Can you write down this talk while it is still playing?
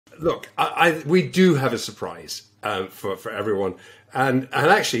look, we do have a surprise for everyone. And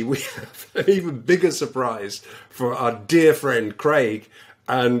actually, we have an even bigger surprise for our dear friend Craig.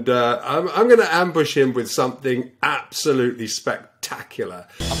 And I'm going to ambush him with something absolutely spectacular.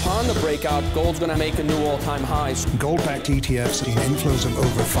 Upon the breakout, gold's going to make a new all-time high. Gold-backed ETFs seeing inflows of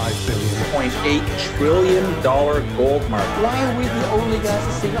over $5 billion. $0.8 trillion gold market. Why are we the only guys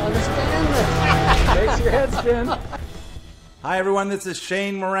that seem to understand this? Makes your head spin. Hi everyone, this is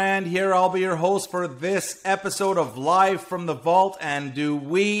Shane Morand here. I'll be your host for this episode of Live from the Vault. And do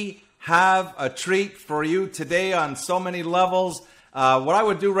we have a treat for you today on so many levels? What I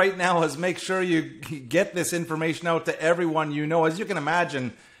would do right now is make sure you get this information out to everyone you know. As you can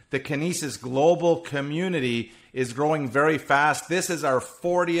imagine, the Kinesis global community is growing very fast. This is our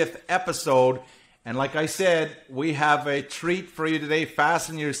 40th episode. And like I said, we have a treat for you today.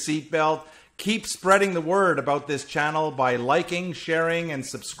 Fasten your seatbelt. Keep spreading the word about this channel by liking, sharing, and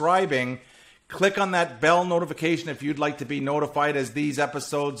subscribing. Click on that bell notification if you'd like to be notified as these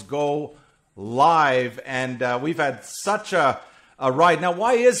episodes go live. And we've had such a ride. Now,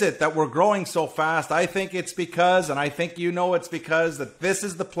 why is it that we're growing so fast? I think it's because, and I think you know it's because, that this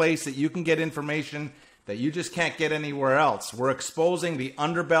is the place that you can get information that you just can't get anywhere else. We're exposing the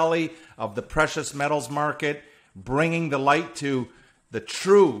underbelly of the precious metals market, bringing the light to the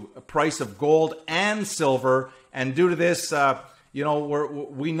true price of gold and silver. And due to this,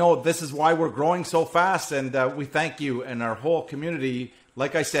 we know this is why we're growing so fast. And we thank you and our whole community.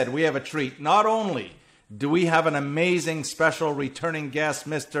 Like I said, we have a treat. Not only do we have an amazing special returning guest,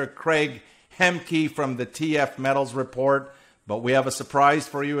 Mr. Craig Hemke from the TFMetalsReport, but we have a surprise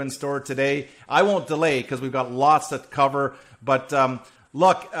for you in store today. I won't delay because we've got lots to cover. But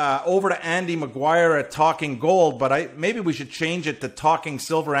look, over to Andy Maguire at Talking Gold, but maybe we should change it to Talking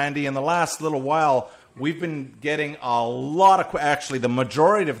Silver, Andy. In the last little while, we've been getting a lot of, actually, the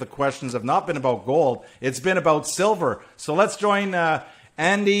majority of the questions have not been about gold. It's been about silver. So let's join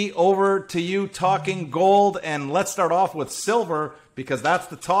Andy over to you, Talking Gold, and let's start off with silver because that's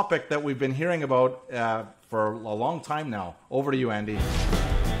the topic that we've been hearing about for a long time now. Over to you, Andy.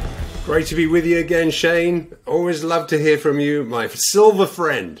 Great to be with you again, Shane. Always love to hear from you, my silver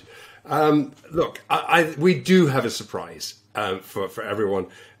friend. Look, we do have a surprise for everyone.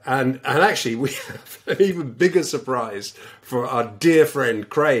 And actually, we have an even bigger surprise for our dear friend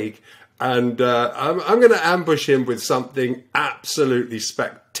Craig. And I'm going to ambush him with something absolutely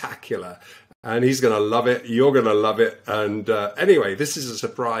spectacular. And he's going to love it. You're going to love it. And anyway, this is a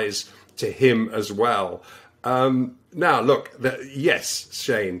surprise to him as well. Now, look, yes,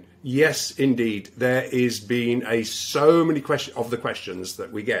 Shane, yes, indeed, there is been so many of the questions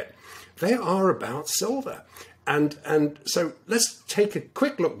that we get. They are about silver. And so let's take a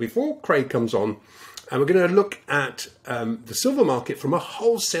quick look before Craig comes on. And we're going to look at the silver market from a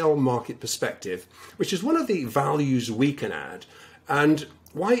wholesale market perspective, which is one of the values we can add, and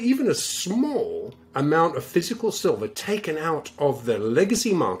why even a small amount of physical silver taken out of the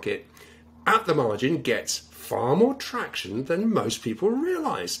legacy market at the margin gets far more traction than most people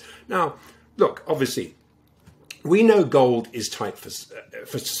realize. Now, look, obviously, we know gold is tight for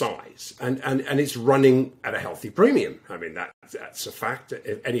size, and it's running at a healthy premium. I mean, that's a fact.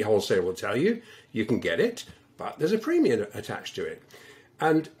 Any wholesaler will tell you, you can get it, but there's a premium attached to it.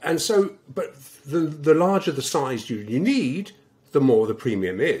 And so, but the larger the size you need, the more the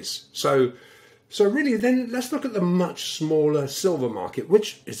premium is. So really, then let's look at the much smaller silver market,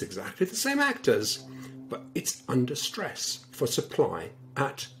 which is exactly the same actors, but it's under stress for supply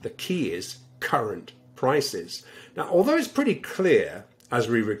at, the key is, current prices. Now, although it's pretty clear as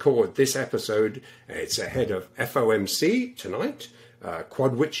we record this episode, it's ahead of FOMC tonight,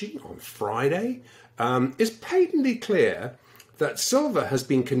 quad witching on Friday, it's patently clear that silver has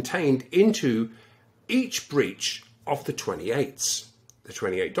been contained into each breach of the 28s, the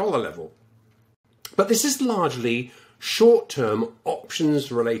 $28 level. But this is largely short-term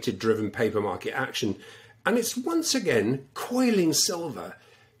options-related driven paper market action, and it's once again coiling silver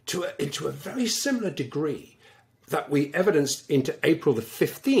into a very similar degree that we evidenced into April the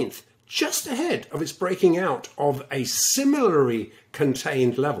 15th, just ahead of its breaking out of a similarly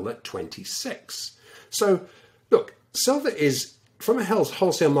contained level at 26. So, look, silver is, from a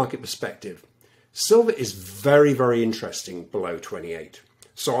wholesale market perspective, silver is very, very interesting below 28.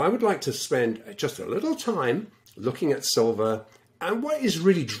 So I would like to spend just a little time looking at silver and what is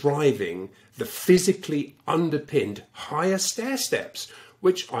really driving the physically underpinned higher stair steps,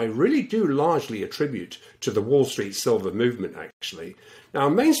 which I really do largely attribute to the Wall Street silver movement, actually. Now,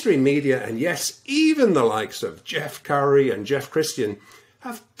 mainstream media, and yes, even the likes of Jeff Curry and Jeff Christian,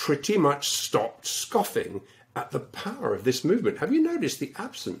 have pretty much stopped scoffing at the power of this movement. Have you noticed the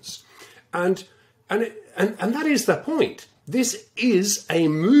absence? And that is the point. This is a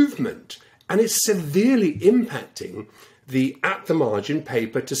movement, and it's severely impacting the at the margin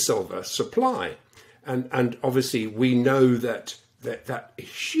paper to silver supply. And obviously we know that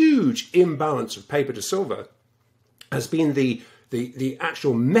huge imbalance of paper to silver has been the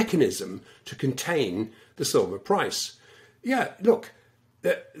actual mechanism to contain the silver price. Yeah, look,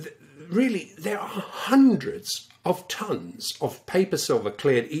 really, there are hundreds of tons of paper silver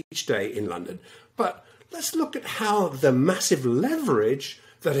cleared each day in London. But let's look at how the massive leverage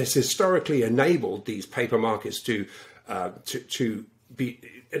that has historically enabled these paper markets to be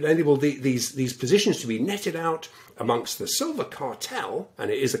enable these positions to be netted out amongst the silver cartel,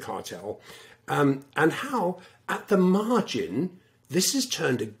 and it is a cartel, and how at the margin this is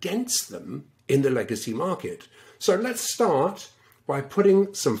turned against them in the legacy market. So let's start by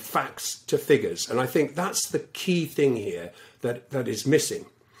putting some facts to figures, and I think that's the key thing here that is missing.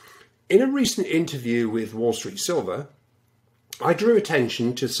 In a recent interview with Wall Street Silver, I drew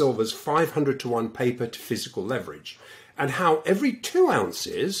attention to silver's 500 to 1 paper to physical leverage, and how every 2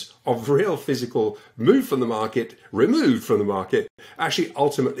 ounces of real physical removed from the market, actually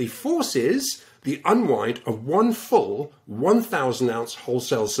ultimately forces the unwind of one full 1,000 ounce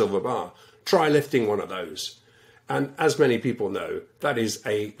wholesale silver bar. Try lifting one of those. And as many people know, that is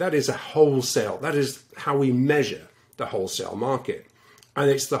a wholesale. That is how we measure the wholesale market. And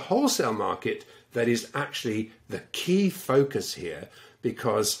it's the wholesale market that is actually the key focus here,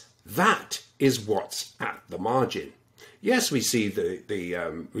 because that is what's at the margin. Yes, we see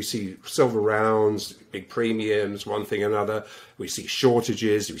we see silver rounds, big premiums, one thing or another. We see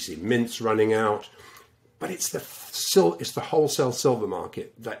shortages, we see mints running out, but it's the wholesale silver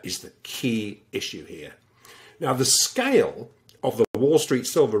market that is the key issue here. Now, the scale of the Wall Street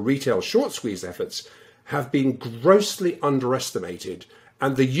Silver retail short squeeze efforts have been grossly underestimated,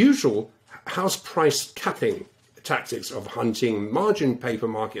 and the usual house price capping tactics of hunting margin paper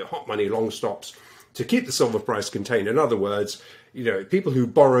market hot money long stops to keep the silver price contained. In other words, people who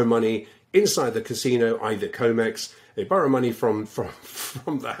borrow money inside the casino, either COMEX, they borrow money from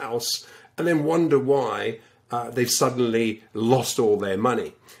the house and then wonder why they've suddenly lost all their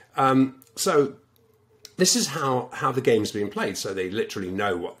money. So this is how the game's being played. So they literally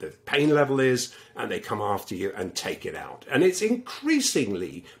know what the pain level is, and they come after you and take it out. And it's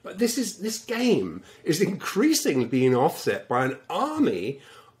increasingly, but this game is increasingly being offset by an army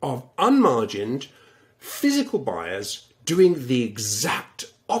of unmargined physical buyers doing the exact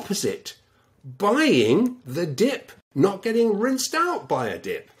opposite, buying the dip, not getting rinsed out by a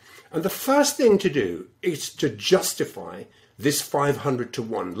dip. And the first thing to do is to justify this 500 to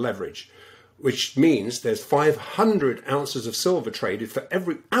 1 leverage, which means there's 500 ounces of silver traded for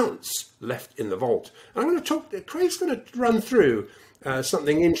every ounce left in the vault. And I'm going to talk, Craig's going to run through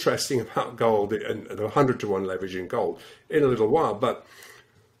something interesting about gold and the 100 to 1 leverage in gold in a little while. But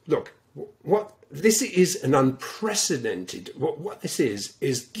look, what this is an unprecedented, what this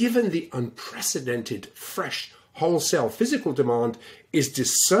is given the unprecedented fresh wholesale physical demand is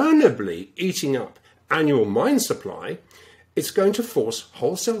discernibly eating up annual mine supply, it's going to force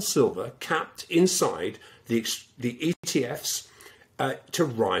wholesale silver capped inside the ETFs to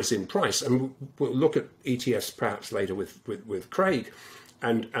rise in price. And we'll look at ETFs perhaps later with Craig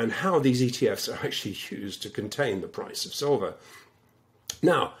and how these ETFs are actually used to contain the price of silver.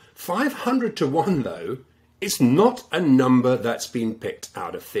 Now, 500 to 1, though, is not a number that's been picked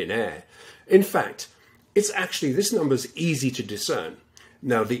out of thin air. In fact, it's actually, this number's easy to discern.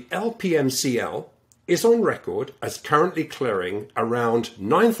 Now, the LPMCL is on record as currently clearing around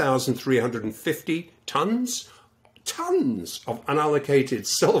 9,350 tons of unallocated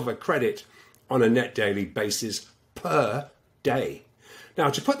silver credit on a net daily basis per day. Now,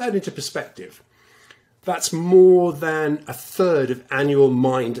 to put that into perspective, that's more than a third of annual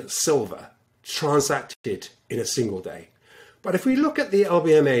mined silver transacted in a single day. But if we look at the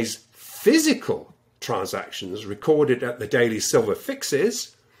LBMA's physical transactions recorded at the daily silver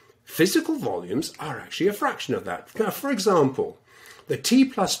fixes, physical volumes are actually a fraction of that. Now, for example, the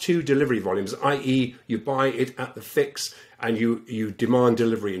T+2 delivery volumes, i.e. you buy it at the fix and you demand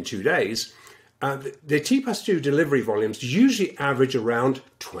delivery in 2 days, the T+2 delivery volumes usually average around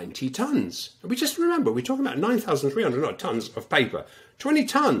 20 tons. And we just remember, we're talking about 9,300 tons of paper, 20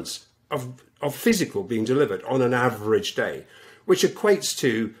 tons of physical being delivered on an average day, which equates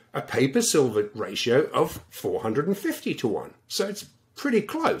to a paper-silver ratio of 450 to 1. So it's pretty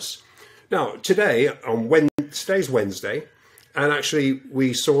close. Now, today's Wednesday, and actually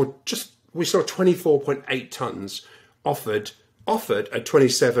we saw 24.8 tons offered at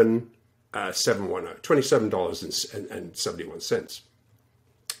 27 $27.71.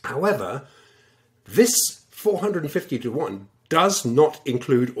 However, this 450 to 1 does not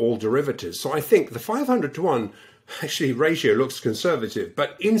include all derivatives. So I think the 500 to 1 actually ratio looks conservative,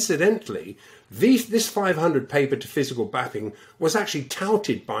 but incidentally, this 500 paper to physical backing was actually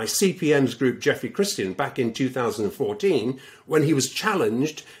touted by CPM's group Jeffrey Christian back in 2014 when he was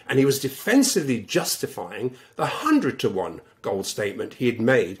challenged and he was defensively justifying the 100 to 1 gold statement he had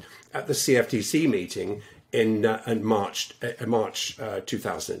made at the CFTC meeting in March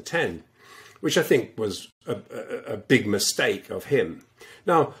 2010, which I think was a big mistake of him.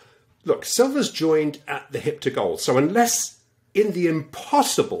 Now, look, silver's joined at the hip to gold. So unless in the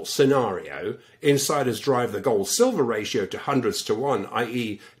impossible scenario, insiders drive the gold-silver ratio to hundreds to one,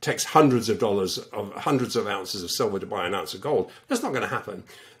 i.e. takes hundreds of ounces of silver to buy an ounce of gold, that's not going to happen.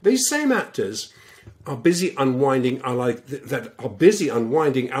 These same actors are busy unwinding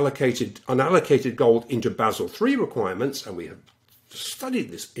unallocated gold into Basel III requirements, and we have studied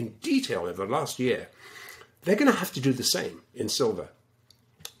this in detail over the last year. They're going to have to do the same in silver.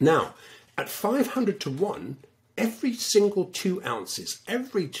 Now, at 500 to 1, every single 2 ounces,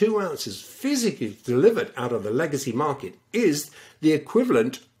 physically delivered out of the legacy market is the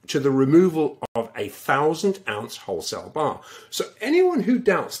equivalent to the removal of 1,000-ounce wholesale bar. So anyone who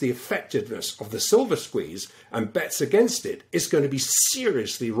doubts the effectiveness of the silver squeeze and bets against it is going to be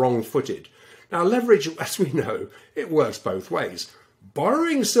seriously wrong-footed. Now, leverage, as we know, it works both ways.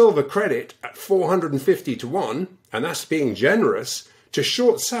 Borrowing silver credit at 450 to 1, and that's being generous, to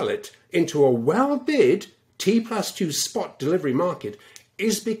short sell it into a well-bid T+2 spot delivery market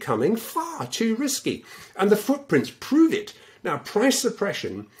is becoming far too risky. And the footprints prove it. Now, price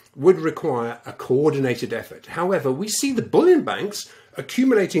suppression would require a coordinated effort. However, we see the bullion banks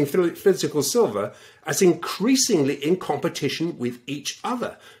accumulating physical silver as increasingly in competition with each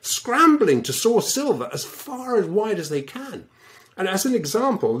other, scrambling to source silver as far and wide as they can. And as an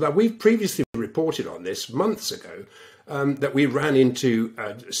example, that we've previously reported on this months ago, that we ran into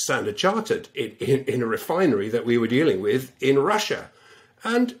Standard Chartered in a refinery that we were dealing with in Russia.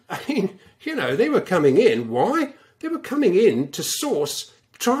 And I mean, you know, they were coming in. Why? They were coming in to source,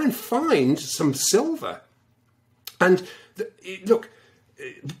 try and find some silver. And look,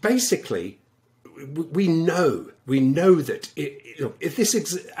 basically, we know that, look, if this,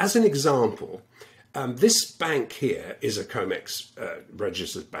 as an example, this bank here is a COMEX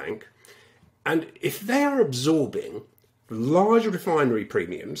registered bank. And if they are absorbing large refinery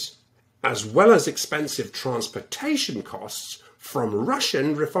premiums, as well as expensive transportation costs from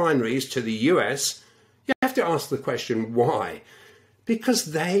Russian refineries to the US, you have to ask the question, why?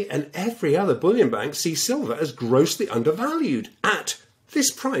 Because they and every other bullion bank see silver as grossly undervalued at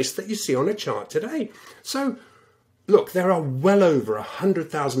this price that you see on a chart today. So, look, there are well over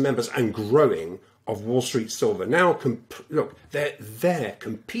 100,000 members and growing of Wall Street Silver. Now, look, they're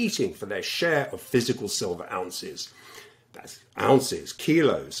competing for their share of physical silver ounces. That's ounces,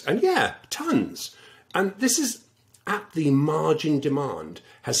 kilos, and yeah, tons. And this is at the margin demand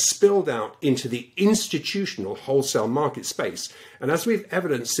has spilled out into the institutional wholesale market space. And as we've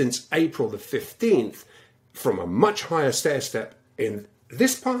evidenced since April the 15th, from a much higher stair-step in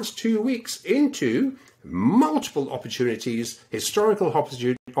this past 2 weeks into multiple opportunities, historical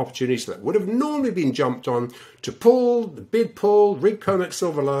opportunities that would have normally been jumped on to pull, the bid pull, rig COMEX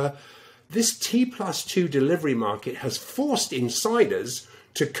silver lower. This T+2 delivery market has forced insiders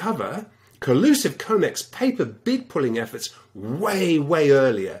to cover collusive COMEX paper bid pulling efforts way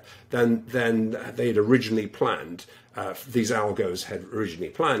earlier than they'd originally planned. These algos had originally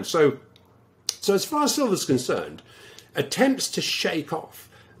planned. So as far as silver's concerned, attempts to shake off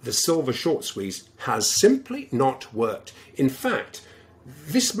the silver short squeeze has simply not worked. In fact,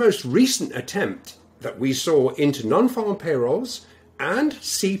 this most recent attempt that we saw into non-farm payrolls and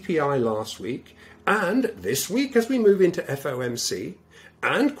CPI last week, and this week as we move into FOMC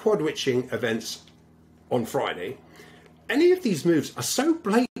and quad witching events on Friday, any of these moves are so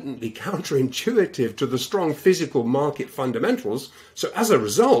blatantly counterintuitive to the strong physical market fundamentals. So as a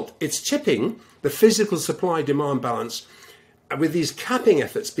result, it's tipping the physical supply-demand balance, with these capping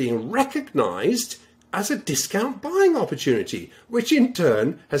efforts being recognized as a discount buying opportunity, which in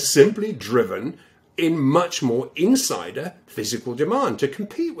turn has simply driven in much more insider physical demand to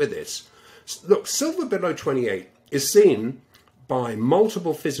compete with this. Look, silver below 28 is seen by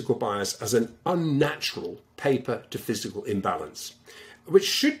multiple physical buyers as an unnatural paper to physical imbalance, which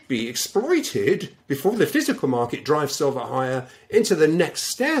should be exploited before the physical market drives silver higher into the next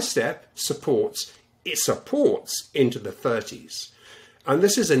stair step supports into the 30s. And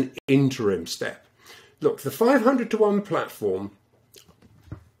this is an interim step. Look, the 500 to 1 platform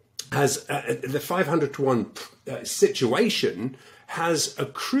has the 500 to 1 situation has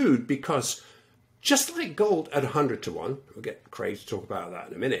accrued because just like gold at 100 to 1, we'll get Craig to talk about that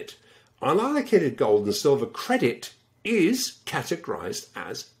in a minute, unallocated gold and silver credit is categorized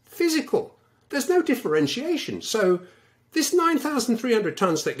as physical. There's no differentiation. So this 9,300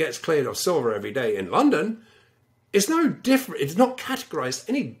 tons that gets cleared of silver every day in London is no different. It's not categorized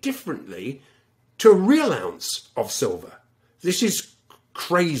any differently to a real ounce of silver. This is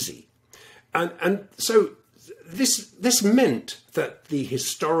crazy. And so this meant that the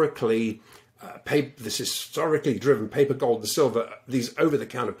historically driven paper, gold and silver, these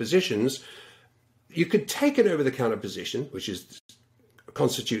over-the-counter positions, you could take an over-the-counter position, which is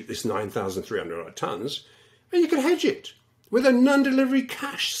constitute this 9,300 tons, and you could hedge it with a non-delivery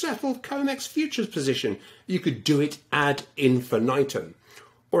cash-settled COMEX futures position. You could do it ad infinitum,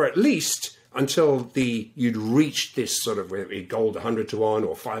 or at least until you'd reached this sort of gold 100 to 1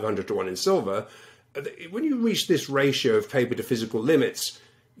 or 500 to 1 in silver. When you reach this ratio of paper to physical limits,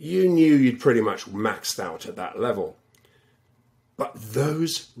 you knew you'd pretty much maxed out at that level. But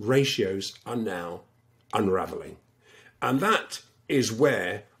those ratios are now unraveling. And that is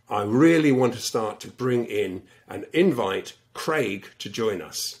where I really want to start to bring in and invite Craig to join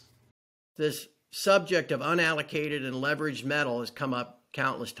us. This subject of unallocated and leveraged metal has come up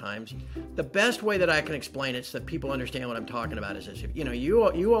countless times. The best way that I can explain it so that people understand what I'm talking about is this.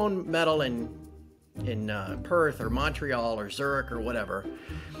 You own metal in Perth or Montreal or Zurich or whatever,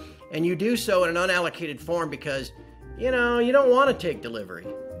 and you do so in an unallocated form because you don't want to take delivery.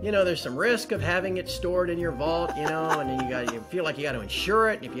 There's some risk of having it stored in your vault, and then you feel like you got to insure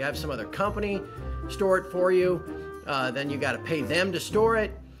it. And if you have some other company store it for you, then you got to pay them to store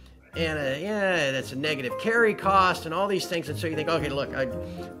it. And that's a negative carry cost and all these things. And so you think, okay, look,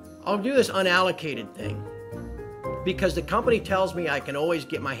 I'll do this unallocated thing because the company tells me I can always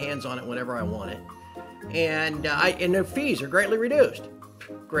get my hands on it whenever I want it. And the fees are greatly reduced.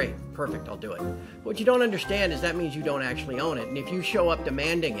 Great, perfect, I'll do it. What you don't understand is that means you don't actually own it. And if you show up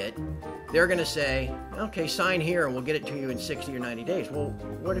demanding it, they're going to say, okay, sign here and we'll get it to you in 60 or 90 days. Well,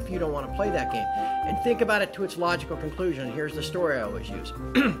 what if you don't want to play that game? And think about it to its logical conclusion. Here's the story I always use.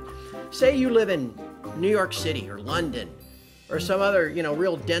 Say you live in New York City or London or some other,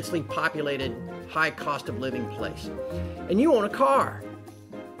 real densely populated, high cost of living place. And you own a car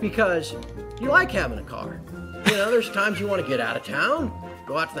because you like having a car. There's times you want to get out of town,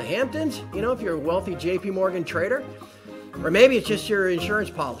 go out to the Hamptons, if you're a wealthy JP Morgan trader. Or maybe it's just your insurance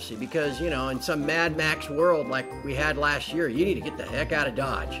policy because, in some Mad Max world like we had last year, you need to get the heck out of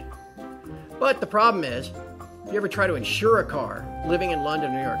Dodge. But the problem is, if you ever try to insure a car, living in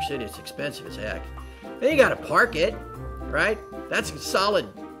London, New York City, it's expensive as heck. Then you got to park it, right? That's a solid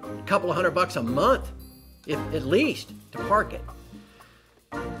couple of $100 a month, at least, to park it.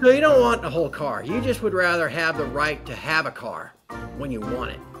 So you don't want the whole car. You just would rather have the right to have a car when you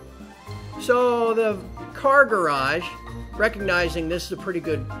want it. So the car garage, recognizing this is a pretty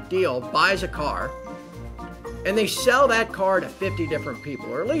good deal, buys a car, and they sell that car to 50 different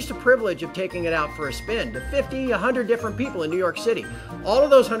people, or at least a privilege of taking it out for a spin, to 50, 100 different people in New York City. All of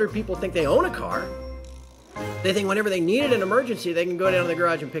those 100 people think they own a car. They think whenever they need it in an emergency, they can go down to the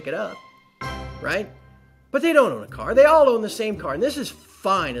garage and pick it up, right? But they don't own a car. They all own the same car, and this is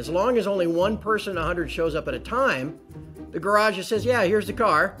fine. As long as only one person in 100 shows up at a time, the garage just says, yeah, here's the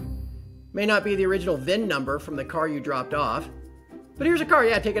car. May not be the original VIN number from the car you dropped off, but here's a car,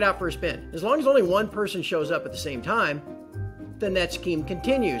 yeah, take it out for a spin. As long as only one person shows up at the same time, then that scheme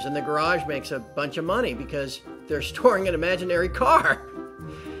continues, and the garage makes a bunch of money because they're storing an imaginary car.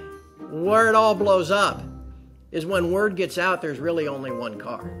 Where it all blows up is when word gets out there's really only one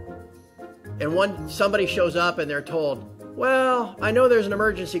car. And when somebody shows up and they're told, well, I know there's an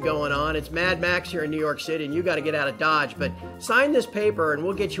emergency going on. It's Mad Max here in New York City and you got to get out of Dodge, but sign this paper and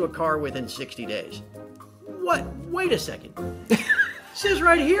we'll get you a car within 60 days. What? Wait a second. It says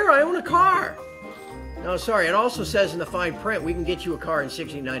right here, I own a car. No, sorry. It also says in the fine print, we can get you a car in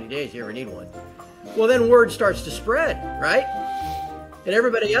 60 to 90 days if you ever need one. Well, then word starts to spread, right? And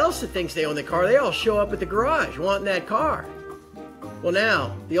everybody else that thinks they own the car, they all show up at the garage wanting that car. Well,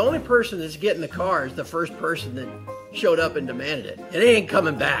 now, the only person that's getting the car is the first person that showed up and demanded it. It ain't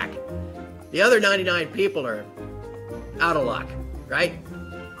coming back. The other 99 people are out of luck, right?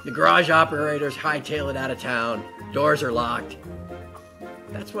 The garage operators hightail it out of town. Doors are locked.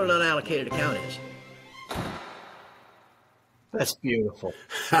 That's what an unallocated account is. That's beautiful.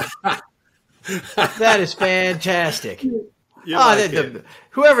 That is fantastic.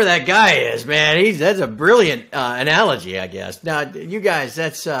 Whoever that guy is, man, that's a brilliant analogy, I guess. Now, you guys,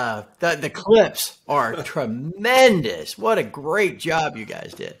 that's the clips are tremendous. What a great job you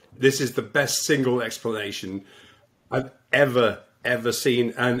guys did. this is the best single explanation I've ever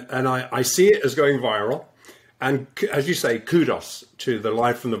seen, and I see it as going viral. And as you say, kudos to the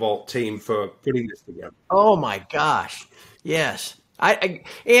Live from the Vault team for putting this together. Oh my gosh, yes.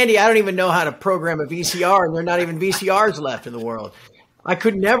 Andy, I don't even know how to program a VCR, and there are not even VCRs left in the world. I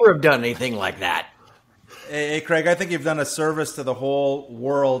could never have done anything like that. Hey, Craig, I think you've done a service to the whole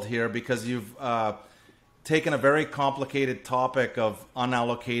world here because you've taken a very complicated topic of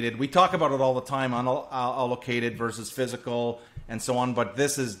unallocated. We talk about it all the time, unallocated versus physical and so on, but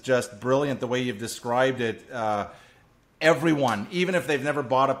this is just brilliant the way you've described it. Everyone, even if they've never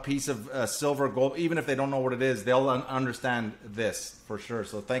bought a piece of silver, gold, even if they don't know what it is, they'll understand this for sure.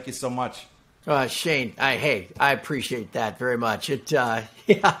 So thank you so much. Shane, I appreciate that very much. That's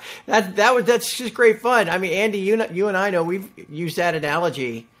just great fun. I mean, Andy, you and I know we've used that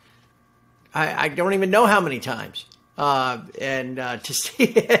analogy. I don't even know how many times, and to see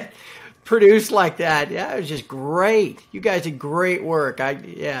it produced like that, it was just great. You guys did great work.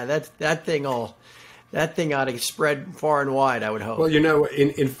 That thing ought to spread far and wide, I would hope. Well,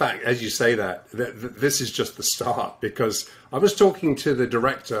 in fact, as you say that, this is just the start, because I was talking to the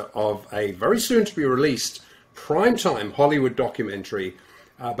director of a very soon to be released primetime Hollywood documentary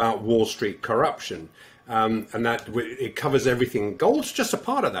about Wall Street corruption. And that it covers everything. Gold's just a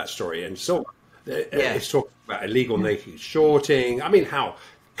part of that story. And so it's talking about illegal naked shorting. I mean, how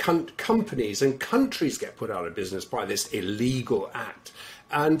companies and countries get put out of business by this illegal act.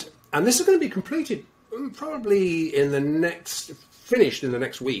 And this is going to be completed probably finished in the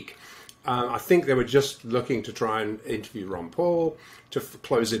next week. I think they were just looking to try and interview Ron Paul to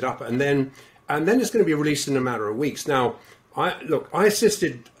close it up, and then it's going to be released in a matter of weeks. Now, I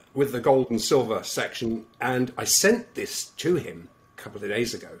assisted with the gold and silver section, and I sent this to him a couple of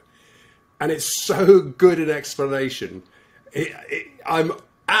days ago, and it's so good an explanation. I'm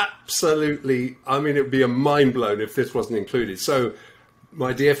absolutely, it would be a mind blown if this wasn't included. So,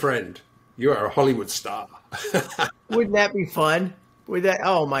 my dear friend, you are a Hollywood star. Wouldn't that be fun?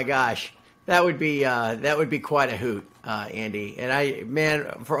 Oh my gosh, that would be quite a hoot, Andy.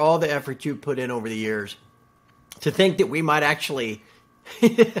 And for all the effort you put in over the years, to think that we might actually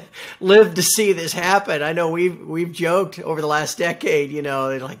live to see this happen. I know we've joked over the last decade.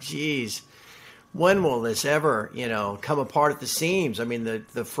 They're like, geez, when will this ever come apart at the seams? I mean,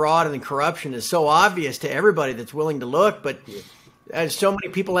 the fraud and the corruption is so obvious to everybody that's willing to look, but so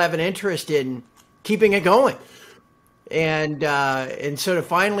many people have an interest in keeping it going. And so to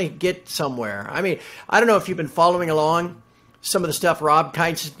finally get somewhere, I mean, I don't know if you've been following along some of the stuff Rob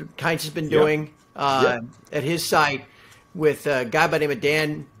Kinesis has been doing at his site with a guy by the name of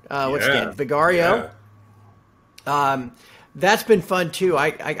Dan, Dan Vigario. Yeah. That's been fun too.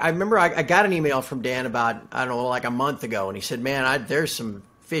 I remember I got an email from Dan about, I don't know, like a month ago, and he said, man, there's some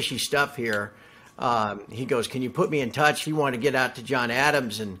fishy stuff here. He goes, can you put me in touch? He wanted to get out to John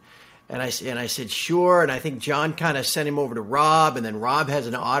Adams, and I said, sure. And I think John kind of sent him over to Rob, and then Rob has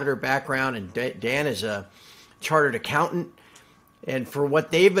an auditor background, and Dan is a chartered accountant. And for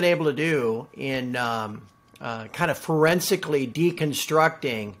what they've been able to do in kind of forensically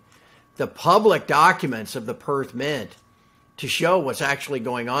deconstructing the public documents of the Perth Mint to show what's actually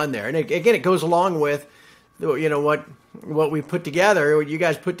going on there. And again, it goes along with, what we put together, what you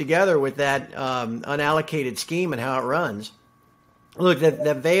guys put together with that unallocated scheme and how it runs. Look,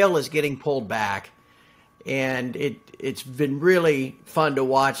 the veil is getting pulled back, and it's been really fun to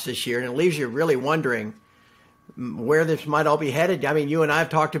watch this year, and it leaves you really wondering where this might all be headed. I mean, you and I have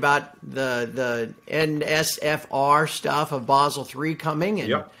talked about the NSFR stuff of Basel III coming,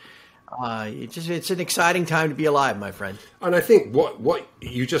 and it's an exciting time to be alive, my friend. And I think what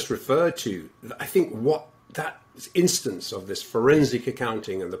you just referred to, I think what that instance of this forensic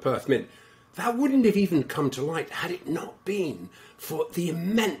accounting and the Perth Mint, that wouldn't have even come to light had it not been for the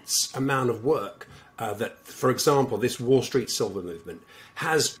immense amount of work that, for example, this Wall Street silver movement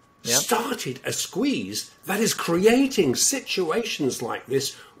has started a squeeze that is creating situations like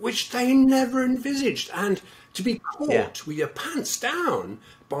this, which they never envisaged. And to be caught with your pants down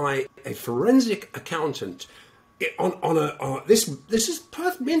by a forensic accountant this is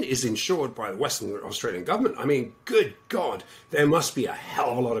Perth Mint is insured by the Western Australian government. I mean, good God, there must be a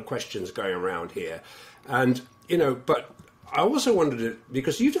hell of a lot of questions going around here. And but I also wondered,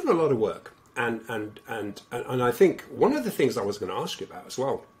 because you've done a lot of work, and I think one of the things I was going to ask you about as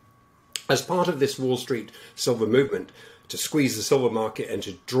well, as part of this Wall Street silver movement, to squeeze the silver market and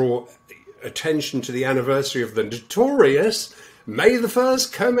to draw attention to the anniversary of the notorious May the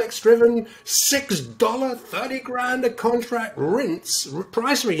 1st, COMEX-driven $6, 30 grand a contract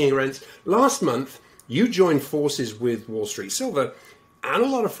price rigging rents. Last month, you joined forces with Wall Street Silver and a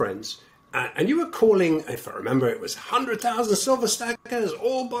lot of friends, and you were calling, if I remember, it was 100,000 silver stackers,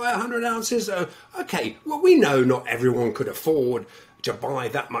 all buy 100 ounces. Okay, well, we know not everyone could afford to buy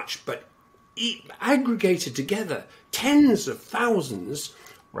that much, but aggregated together, tens of thousands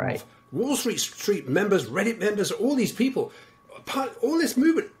of Wall Street members, Reddit members, all these people, all this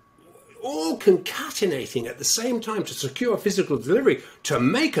movement, all concatenating at the same time to secure physical delivery, to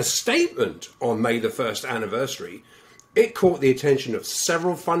make a statement on May the 1st anniversary. It caught the attention of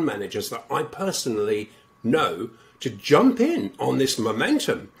several fund managers that I personally know to jump in on this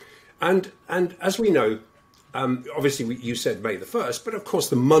momentum. And as we know, obviously you said May the 1st, but of course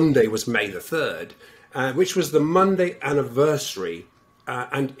the Monday was May the 3rd, which was the Monday anniversary.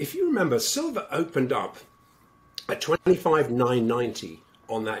 And if you remember, silver opened up at 25,990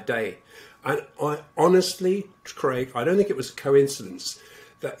 on that day. And I honestly, Craig, I don't think it was a coincidence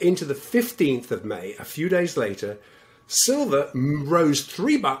that into the 15th of May, a few days later, silver rose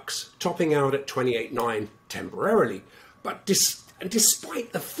 $3, topping out at 28.9 temporarily. But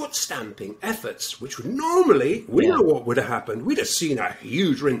despite the foot stamping efforts, which would normally, we know what would have happened. We'd have seen a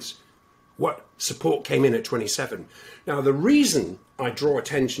huge rinse. What support came in at 27. Now, the reason I draw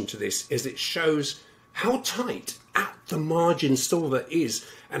attention to this is it shows how tight at the margin silver is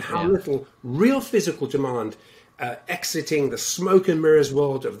and how little real physical demand exiting the smoke and mirrors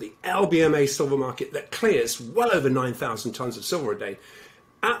world of the LBMA silver market that clears well over 9,000 tons of silver a day.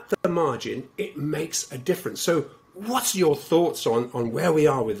 At the margin, it makes a difference. So what's your thoughts on where we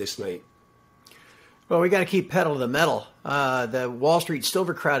are with this, mate? Well, we got to keep pedal to the metal. The Wall Street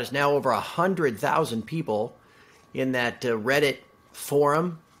silver crowd is now over 100,000 people in that Reddit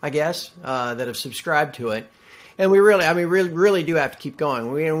forum, I guess, that have subscribed to it. And we really do have to keep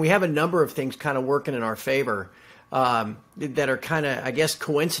going. We have a number of things kind of working in our favor that are kind of, I guess,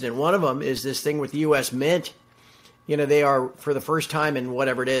 coincident. One of them is this thing with the U.S. Mint. You know, they are, for the first time in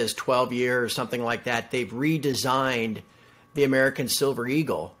whatever it is, 12 years, something like that, they've redesigned the American Silver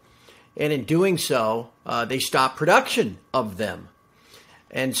Eagle. And in doing so, they stopped production of them.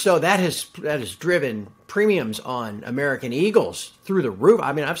 And so that has driven premiums on American Eagles through the roof.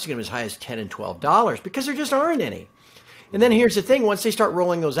 I mean, I've seen them as high as $10 and $12 because there just aren't any. And then here's the thing. Once they start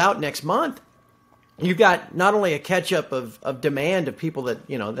rolling those out next month, you've got not only a catch-up of demand of people that,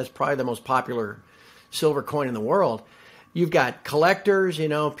 you know, that's probably the most popular silver coin in the world. You've got collectors, you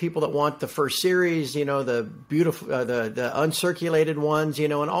know, people that want the first series, you know, the beautiful, the uncirculated ones, you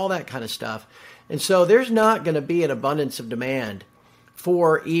know, and all that kind of stuff. And so there's not going to be an abundance of demand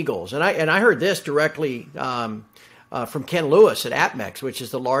for Eagles. And I heard this directly from Ken Lewis at APMEX, which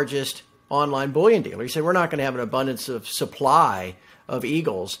is the largest online bullion dealer. He said, we're not going to have an abundance of supply of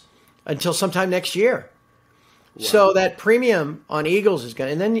Eagles until sometime next year. Wow. So that premium on Eagles is going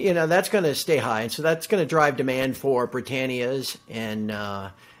to, and then, you know, that's going to stay high. And so that's going to drive demand for Britannias and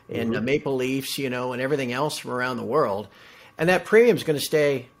Maple Leafs, you know, and everything else from around the world. And that premium is going to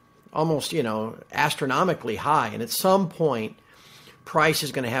stay almost, you know, astronomically high. And at some point, price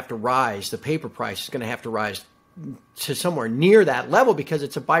is going to have to rise. The paper price is going to have to rise to somewhere near that level because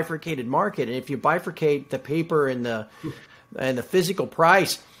it's a bifurcated market. And if you bifurcate the paper and the physical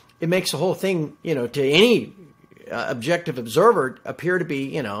price, it makes the whole thing, you know, to any objective observer appear to be,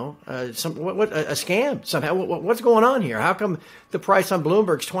 you know, a scam somehow. What's going on here? How come the price on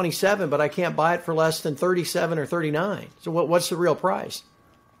Bloomberg's 27, but I can't buy it for less than 37 or 39? So what's the real price?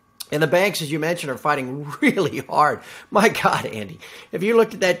 And the banks, as you mentioned, are fighting really hard. My God, Andy, if you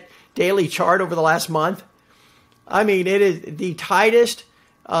looked at that daily chart over the last month, I mean, it is the tightest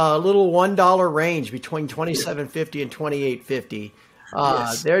little $1 range between 27.50 and 28.50.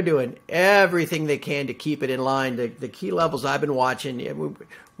 Yes. They're doing everything they can to keep it in line. The key levels I've been watching,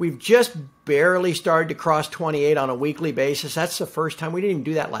 we've just barely started to cross 28 on a weekly basis. That's the first time. We didn't even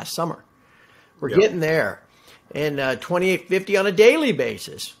do that last summer. We're getting there. And 28.50 on a daily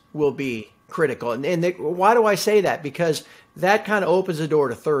basis will be critical. And why do I say that? Because that kind of opens the door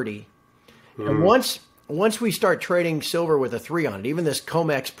to 30. And once we start trading silver with a 3 on it, even this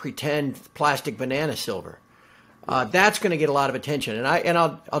COMEX pretend plastic banana silver, that's going to get a lot of attention. And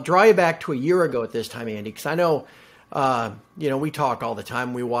I'll draw you back to a year ago at this time, Andy, because I know, you know, we talk all the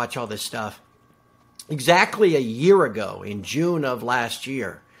time. We watch all this stuff. Exactly a year ago, in June of last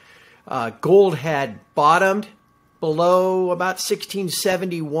year, gold had bottomed below about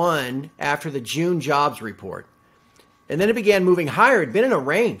 1671 after the June jobs report. And then it began moving higher. It had been in a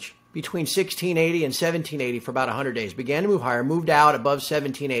range between 1680 and 1780 for about 100 days. Began to move higher, moved out above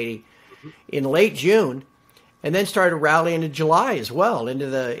 1780 in late June, and then started rallying into July as well, into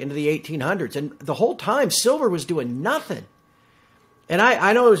the 1800s. And the whole time, silver was doing nothing. And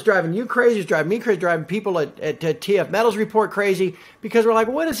I know it was driving you crazy, it was driving me crazy, driving people at TF Metals Report crazy, because we're like,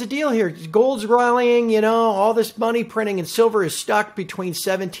 what is the deal here? Gold's rallying, all this money printing, and silver is stuck between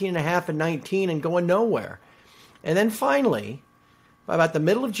 17.5 and 19 and going nowhere. And then finally, by about the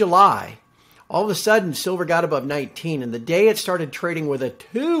middle of July, all of a sudden silver got above 19, and the day it started trading with a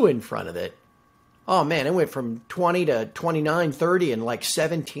 2 in front of it, oh man, it went from 20 to 29, 30 in like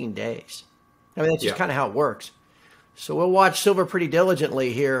 17 days. I mean, that's just kind of how it works. So we'll watch silver pretty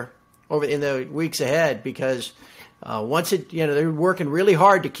diligently here over in the weeks ahead, because once it, they're working really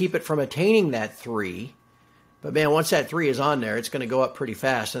hard to keep it from attaining that 3. But man, once that 3 is on there, it's going to go up pretty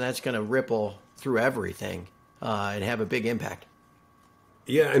fast, and that's going to ripple through everything and have a big impact.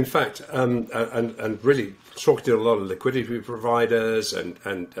 Yeah, in fact, and really talking to a lot of liquidity providers and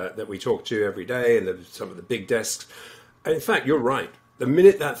that we talk to every day, and some of the big desks. And in fact, you're right. The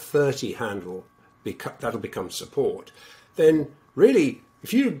minute that 30 handle that'll become support, then really,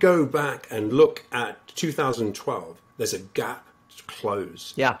 if you go back and look at 2012, there's a gap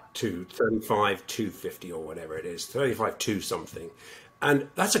close to 35,250 or whatever it is, 35,2 something, and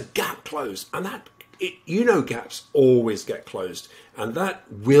that's a gap close, and that gaps always get closed, and that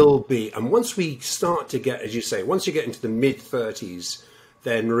will be. And once we start to get, as you say, once you get into the mid 30s,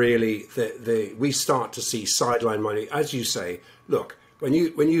 then really we start to see sideline money, as you say. Look. When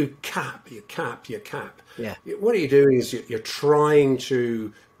you cap. Yeah. What are you doing is you're trying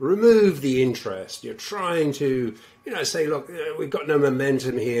to remove the interest. You're trying to, say, look, we've got no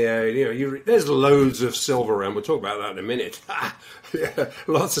momentum here. There's loads of silver around. We'll talk about that in a minute. Yeah,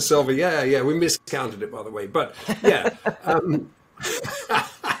 lots of silver. Yeah. We miscounted it, by the way. But yeah,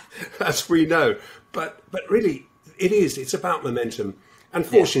 as we know. But really, it's about momentum.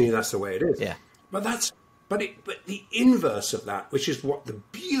 Unfortunately, that's the way it is. Yeah. But the inverse of that, which is what the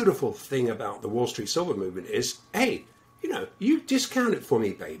beautiful thing about the Wall Street silver movement is, hey, you discount it for me,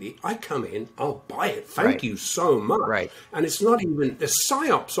 baby. I come in, I'll buy it. Thank you so much. Right. And it's not even, the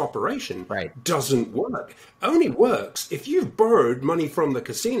PSYOPs operation doesn't work. Only works if you've borrowed money from the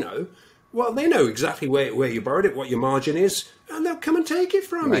casino. Well, they know exactly where you borrowed it, what your margin is, and they'll come and take it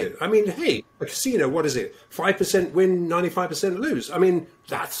from you. I mean, hey, a casino, what is it? 5% win, 95% lose. I mean,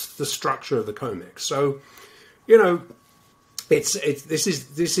 that's the structure of the COMEX. So,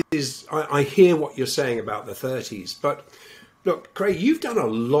 I hear what you're saying about the 30s, but look, Craig, you've done a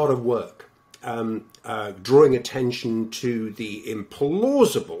lot of work drawing attention to the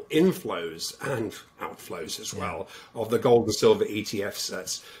implausible inflows and outflows as well of the gold and silver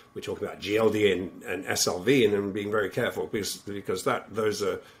ETFs. We're talking about GLD and SLV, and I'm being very careful because those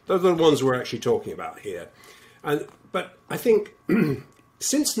are the ones we're actually talking about here. But I think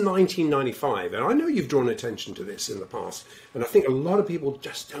since 1995, and I know you've drawn attention to this in the past, and I think a lot of people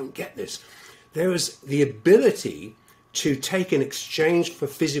just don't get this, there was the ability to take an exchange for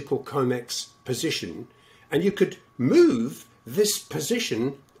physical COMEX position, and you could move this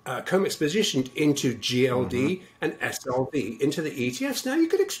position, COMEX position, into GLD and SLV, into the ETFs. Now you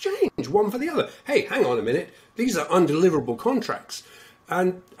could exchange one for the other. Hey, hang on a minute. These are undeliverable contracts.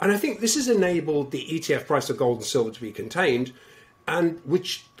 And I think this has enabled the ETF price of gold and silver to be contained, and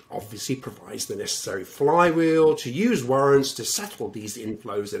which obviously provides the necessary flywheel to use warrants to settle these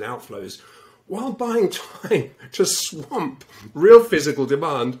inflows and outflows while buying time to swamp real physical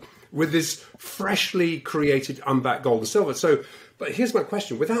demand with this freshly created unbacked gold and silver. So, but here's my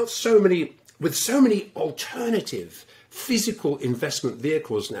question: with so many alternative physical investment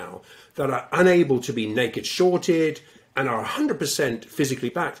vehicles now that are unable to be naked shorted and are 100% physically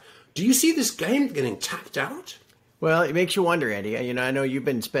backed, do you see this game getting tapped out? Well, it makes you wonder, Andy. I know you've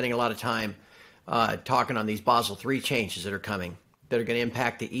been spending a lot of time talking on these Basel III changes that are coming, that are going to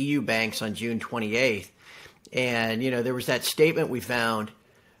impact the EU banks on June 28th. And, there was that statement we found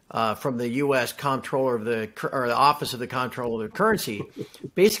from the U.S. Comptroller of the Office of the Comptroller of the Currency,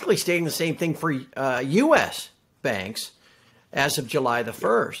 basically stating the same thing for U.S. banks as of July the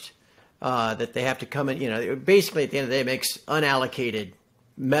 1st, that they have to come in, basically at the end of the day, it makes unallocated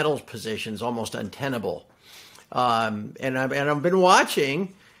metals positions almost untenable. And I've been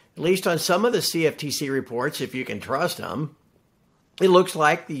watching, at least on some of the CFTC reports, if you can trust them, it looks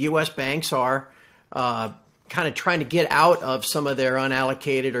like the U.S. banks are kind of trying to get out of some of their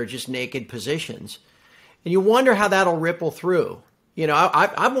unallocated or just naked positions. And you wonder how that'll ripple through.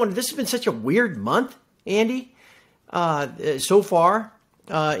 I've wondered, this has been such a weird month, Andy, so far,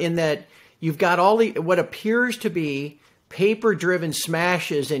 in that you've got what appears to be paper-driven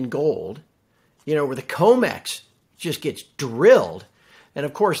smashes in gold, where the COMEX just gets drilled. And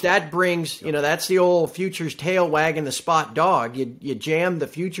of course, that brings, that's the old futures tail wagging the spot dog. You jam the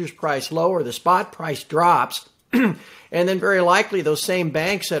futures price lower, the spot price drops, And then very likely those same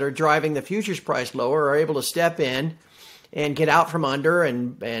banks that are driving the futures price lower are able to step in and get out from under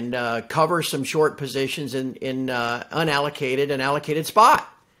and cover some short positions in unallocated and allocated spot.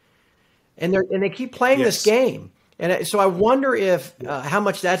 And they keep playing this game. And so I wonder if how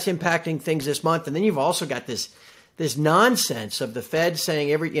much that's impacting things this month. And then you've also got this nonsense of the Fed saying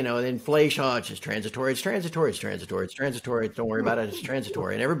the inflation, it's just transitory, it's transitory, it's transitory, it's transitory. Don't worry about it, it's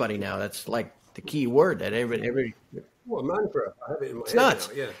transitory. And everybody now, that's like the key word that everybody. What a mantra! I have it in my it's head nuts.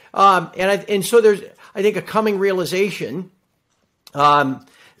 now, yeah. And so there's, I think, a coming realization that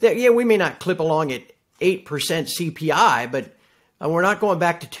we may not clip along at 8% CPI, but we're not going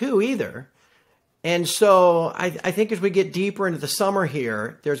back to 2 either. And so I think as we get deeper into the summer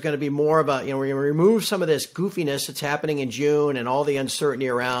here, there's going to be more of we're going to remove some of this goofiness that's happening in June and all the uncertainty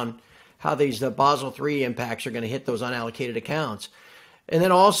around how the Basel III impacts are going to hit those unallocated accounts. And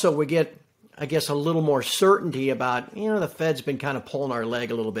then also we get, I guess, a little more certainty about, the Fed's been kind of pulling our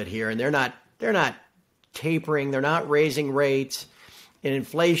leg a little bit here, and they're not tapering, they're not raising rates, and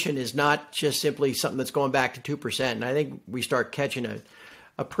inflation is not just simply something that's going back to 2%. And I think we start catching a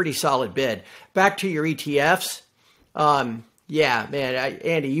pretty solid bid. Back to your ETFs. Yeah, man,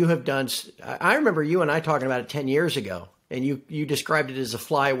 Andy, you have done, I remember you and I talking about it 10 years ago, and you described it as a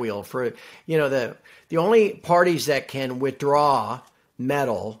flywheel for, the only parties that can withdraw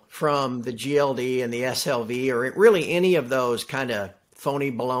metal from the GLD and the SLV, or really any of those kind of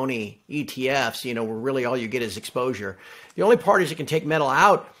phony baloney ETFs, where really all you get is exposure. The only parties that can take metal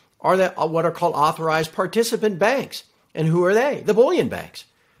out are what are called authorized participant banks. And who are they? The bullion banks.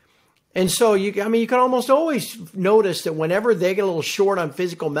 And so you can almost always notice that whenever they get a little short on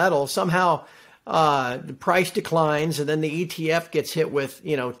physical metal, somehow the price declines, and then the ETF gets hit with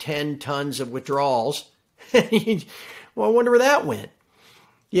 10 tons of withdrawals. Well, I wonder where that went.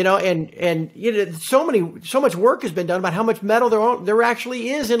 So much work has been done about how much metal there actually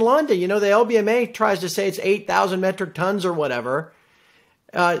is in London. The LBMA tries to say it's 8,000 metric tons or whatever,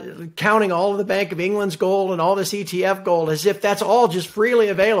 counting all of the Bank of England's gold and all this ETF gold as if that's all just freely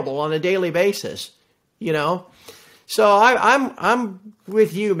available on a daily basis, So I'm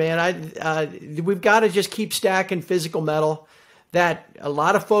with you, man. We've got to just keep stacking physical metal. That a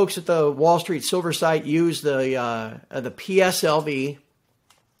lot of folks at the Wall Street Silver site use the PSLV,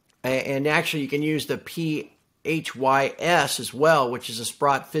 and actually you can use the PHYS as well, which is a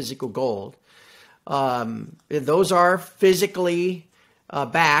Sprott physical gold. Those are physically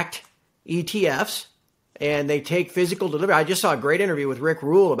backed ETFs, and they take physical delivery. I just saw a great interview with Rick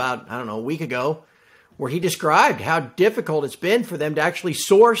Rule about, a week ago, where he described how difficult it's been for them to actually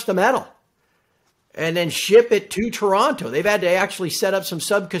source the metal and then ship it to Toronto. They've had to actually set up some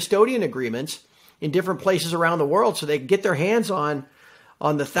sub-custodian agreements in different places around the world so they can get their hands on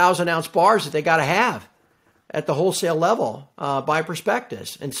the 1,000-ounce bars that they got to have at the wholesale level by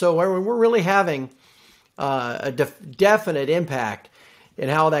prospectus. And so we're really having a definite impact in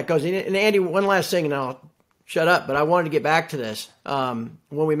how that goes. And Andy, one last thing, and I'll shut up, but I wanted to get back to this. When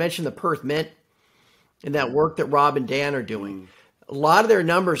we mentioned the Perth Mint and that work that Rob and Dan are doing, a lot of their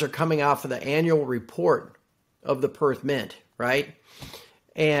numbers are coming off of the annual report of the Perth Mint, right?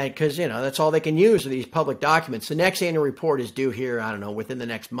 And because, that's all they can use are these public documents. The next annual report is due here, within the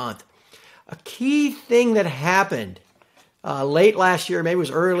next month. A key thing that happened late last year, maybe it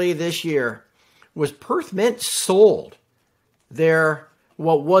was early this year, was Perth Mint sold their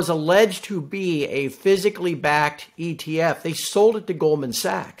what was alleged to be a physically backed ETF. They sold it to Goldman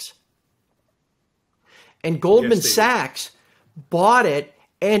Sachs. And Goldman Sachs bought it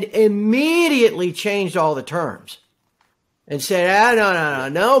and immediately changed all the terms and said,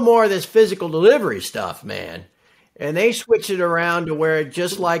 no more of this physical delivery stuff, man. And they switched it around to where,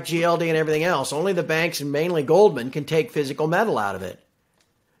 just like GLD and everything else, only the banks and mainly Goldman can take physical metal out of it.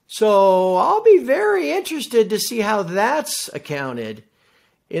 So I'll be very interested to see how that's accounted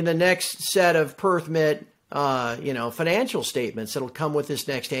in the next set of Perth Mint, financial statements that'll come with this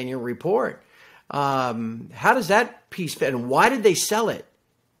next annual report. How does that piece fit, and why did they sell it?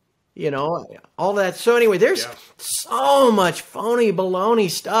 All that. So anyway, there's so much phony baloney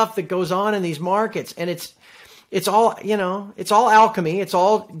stuff that goes on in these markets, and it's all alchemy. It's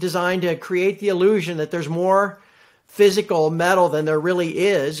all designed to create the illusion that there's more physical metal than there really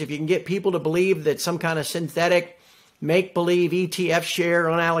is. If you can get people to believe that some kind of synthetic make-believe ETF share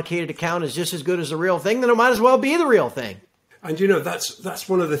unallocated account is just as good as the real thing, then it might as well be the real thing. And that's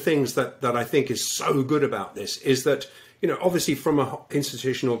one of the things that I think is so good about this, is that obviously from a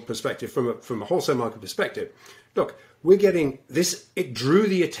institutional perspective, from a wholesale market perspective, look, we're getting this. It drew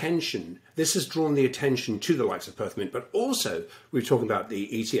the attention. This has drawn the attention to the likes of Perth Mint, but also we're talking about the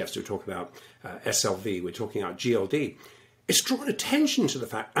ETFs. We're talking about SLV. We're talking about GLD. It's drawn attention to the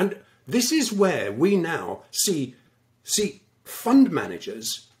fact, and this is where we now see fund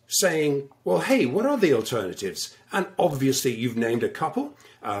managers saying, well, hey, what are the alternatives? And obviously, you've named a couple.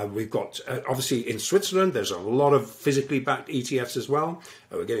 We've got, obviously, in Switzerland, there's a lot of physically backed ETFs as well.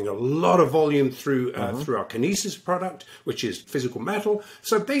 We're getting a lot of volume through our Kinesis product, which is physical metal.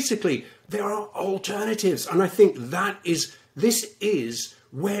 So basically, there are alternatives. And I think this is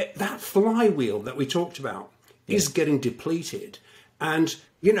where that flywheel that we talked about is getting depleted. And,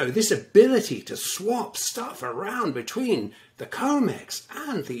 this ability to swap stuff around between the COMEX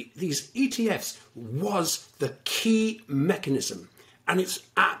and these ETFs was the key mechanism. And it's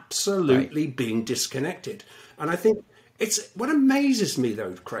absolutely being disconnected. And I think what amazes me,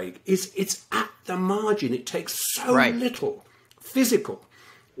 though, Craig, is it's at the margin. It takes so little physical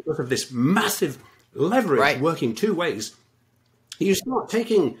because of this massive leverage working two ways. You start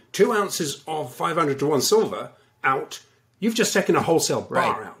taking 2 ounces of 500 to 1 silver out, you've just taken a wholesale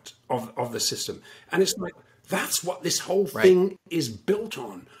bar out of the system. And it's like, that's what this whole thing is built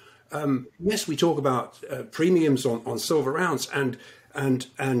on. Yes, we talk about premiums on silver ounce, and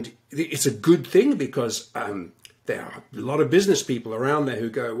it's a good thing because there are a lot of business people around there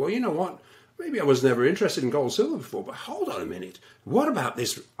who go, well, you know what? Maybe I was never interested in gold and silver before, but hold on a minute. What about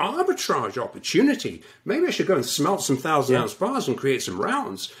this arbitrage opportunity? Maybe I should go and smelt some 1,000-ounce bars and create some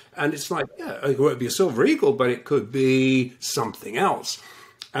rounds. And it's like, it won't be a silver eagle, but it could be something else.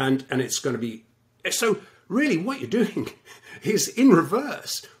 And it's going to be... So really what you're doing is in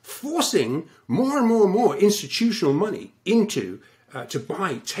reverse, forcing more and more and more institutional money into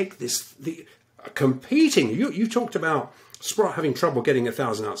take this, competing. You talked about Sprott having trouble getting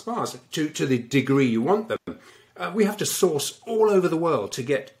 1,000-ounce bars to the degree you want them. We have to source all over the world to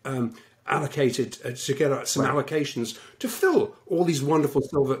get allocated, to get some allocations to fill all these wonderful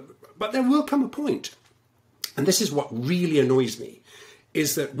silver. But there will come a point, and this is what really annoys me,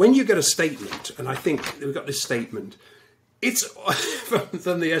 is that when you get a statement, and I think we've got this statement, it's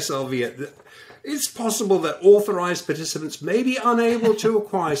from the SLV. It's possible that authorized participants may be unable to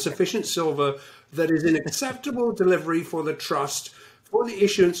acquire sufficient silver that is in acceptable delivery for the trust for the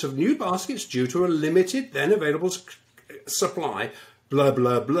issuance of new baskets due to a limited then available supply, blah,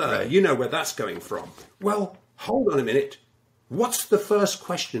 blah, blah. You know where that's going from. Well, hold on a minute. What's the first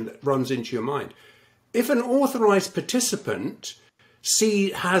question that runs into your mind? If an authorized participant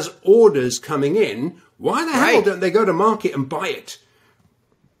has orders coming in, why the hell don't they go to market and buy it?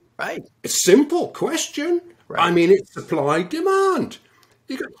 Right. A simple question. Right. I mean, it's supply demand.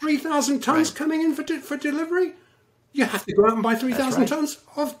 You got 3,000 tons coming in for delivery. You have to go out and buy 3,000 tons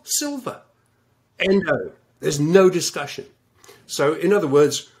of silver. Endo. There's no discussion. So, in other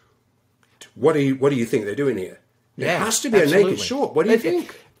words, what do you think they're doing here? It has to be a naked short. What do you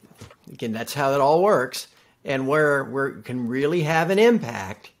think? Again, that's how it all works. And where it can really have an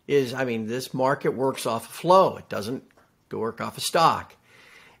impact is, this market works off of flow. It doesn't work off of stock.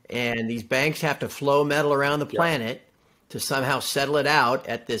 And these banks have to flow metal around the planet to somehow settle it out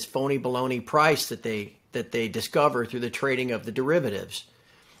at this phony baloney price that they discover through the trading of the derivatives.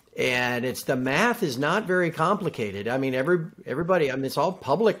 And the math is not very complicated. Everybody, it's all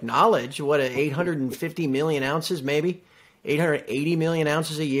public knowledge. What, 850 million ounces, maybe 880 million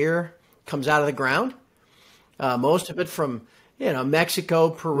ounces a year comes out of the ground. Most of it from,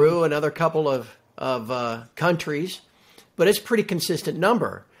 Mexico, Peru, and other couple of countries, but it's a pretty consistent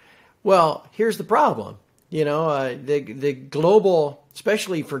number. Well, here's the problem. The global,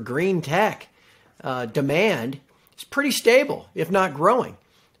 especially for green tech, demand is pretty stable, if not growing,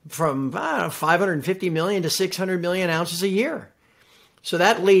 from 550 million to 600 million ounces a year. So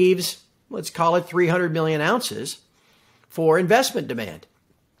that leaves, let's call it 300 million ounces for investment demand.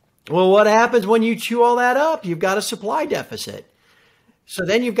 Well, what happens when you chew all that up? You've got a supply deficit. So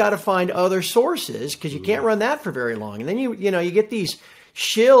then you've got to find other sources because you can't run that for very long. And then you get these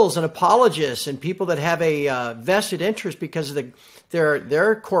shills and apologists and people that have a vested interest because of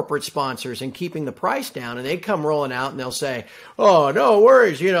their corporate sponsors and keeping the price down. And they come rolling out and they'll say, oh, no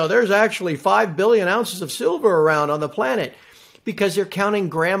worries. There's actually 5 billion ounces of silver around on the planet because they're counting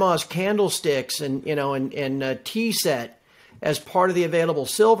grandma's candlesticks and tea set as part of the available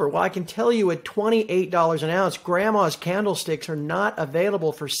silver. Well, I can tell you at $28 an ounce, grandma's candlesticks are not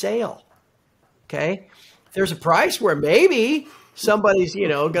available for sale. Okay. There's a price where maybe somebody's,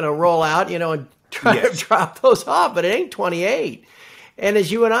 going to roll out, and try to drop those off, but it ain't 28. And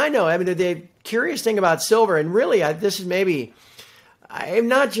as you and I know, I mean, the curious thing about silver, and really, this is maybe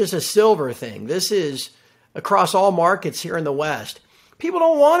not just a silver thing. This is across all markets here in the West. People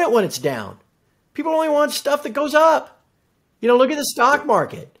don't want it when it's down. People only want stuff that goes up. Look at the stock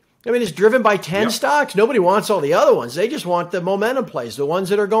market. I mean, it's driven by 10 stocks. Nobody wants all the other ones. They just want the momentum plays, the ones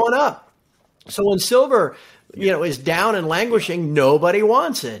that are going up. So when silver, is down and languishing, nobody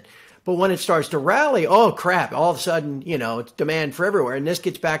wants it. But when it starts to rally, oh crap, all of a sudden, it's demand for everywhere. And this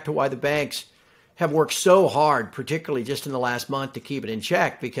gets back to why the banks have worked so hard, particularly just in the last month, to keep it in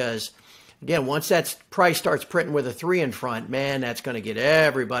check. Because again, once that price starts printing with a 3 in front, man, that's going to get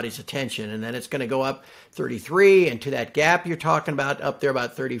everybody's attention. And then it's going to go up 33 and to that gap you're talking about up there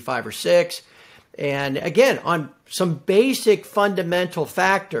about 35 or 6. And again, on some basic fundamental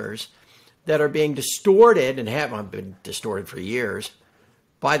factors that are being distorted and have been distorted for years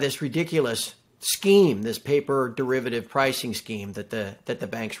by this ridiculous scheme, this paper derivative pricing scheme that the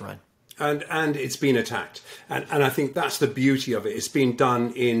banks run. And it's been attacked, and I think that's the beauty of it. It's been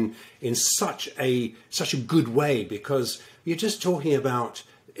done in such a good way, because you're just talking about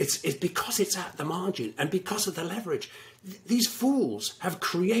it's because it's at the margin and because of the leverage. These fools have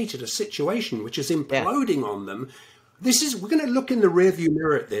created a situation which is imploding on them. We're going to look in the rearview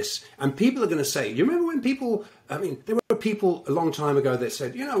mirror at this, and people are going to say, you remember when people, there were people a long time ago that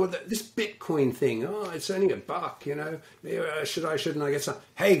said, this Bitcoin thing, it's only $1, shouldn't I get some?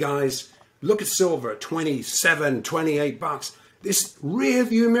 Hey guys, look at silver at 27, 28 bucks. This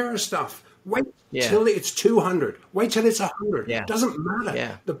rearview mirror stuff. Wait till it's 200. Wait till it's 100. Yeah. It doesn't matter.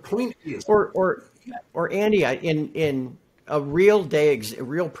 Yeah. The point is, or Andy, in a real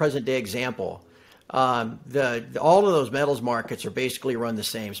present day example. All of those metals markets are basically run the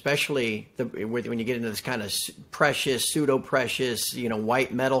same, especially when you get into this kind of precious, pseudo-precious,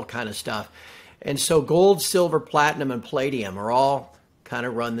 white metal kind of stuff. And so gold, silver, platinum, and palladium are all kind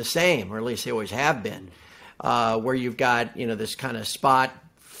of run the same, or at least they always have been, where you've got, this kind of spot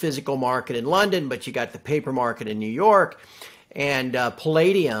physical market in London, but you got the paper market in New York, and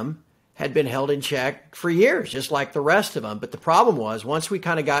palladium had been held in check for years, just like the rest of them. But the problem was, once we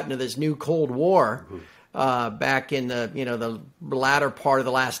kind of got into this new Cold War back in the latter part of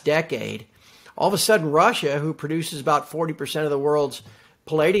the last decade, all of a sudden Russia, who produces about 40% of the world's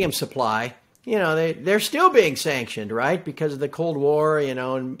palladium supply, they're still being sanctioned, right? Because of the Cold War,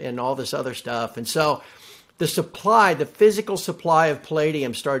 and all this other stuff. And so the physical supply of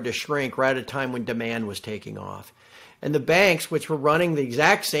palladium started to shrink right at a time when demand was taking off. And the banks, which were running the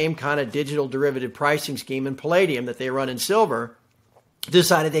exact same kind of digital derivative pricing scheme in palladium that they run in silver,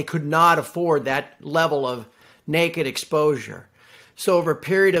 decided they could not afford that level of naked exposure. So over a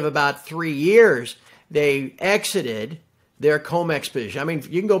period of about 3 years, they exited their COMEX position. I mean,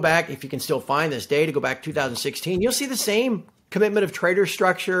 you can go back, if you can still find this data, go back to 2016, you'll see the same commitment of trader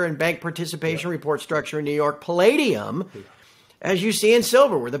structure and bank participation report structure in New York palladium as you see in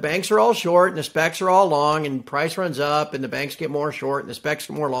silver, where the banks are all short and the specs are all long, and price runs up and the banks get more short and the specs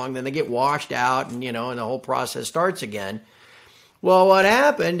get more long, then they get washed out, and and the whole process starts again. Well, what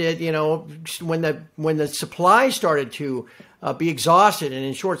happened, when the supply started to be exhausted and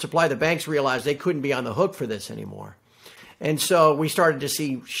in short supply, the banks realized they couldn't be on the hook for this anymore. And so we started to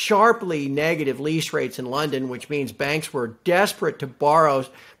see sharply negative lease rates in London, which means banks were desperate to borrow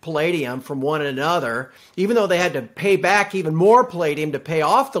palladium from one another, even though they had to pay back even more palladium to pay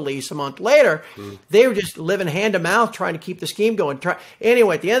off the lease a month later. They were just living hand to mouth trying to keep the scheme going.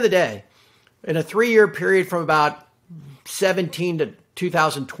 Anyway, at the end of the day, in a 3-year period from about 17 to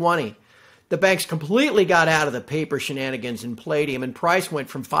 2020, the banks completely got out of the paper shenanigans in palladium, and price went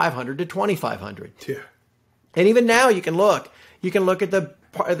from 500 to 2,500. Yeah. And even now you can look at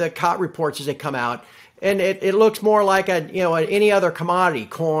the COT reports as they come out, and it looks more like any other commodity,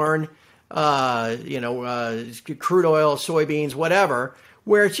 corn, crude oil, soybeans, whatever,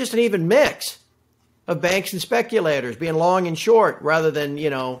 where it's just an even mix of banks and speculators being long and short rather than,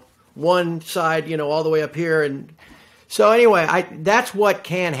 one side, all the way up here. And so anyway, that's what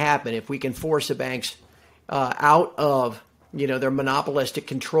can happen if we can force the banks out of their monopolistic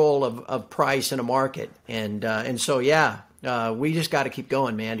control of price in a market. And so, we just got to keep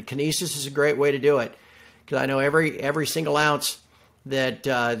going, man. Kinesis is a great way to do it, because I know every single ounce that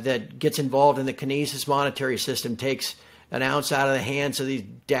gets involved in the Kinesis monetary system takes an ounce out of the hands of these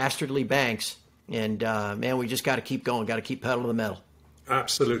dastardly banks. And, man, we just got to keep going, got to keep pedal to the metal.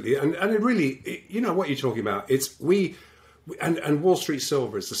 Absolutely. And it really, what you're talking about, And Wall Street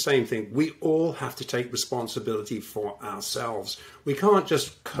Silver is the same thing. We all have to take responsibility for ourselves. We can't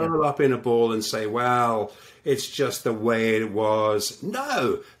just curl up in a ball and say, well, it's just the way it was.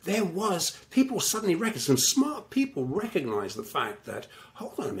 No, people suddenly recognize, some smart people recognize the fact that,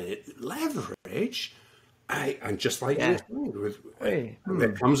 hold on a minute, leverage, and just like you're saying,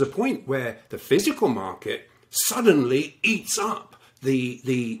 there comes a point where the physical market suddenly eats up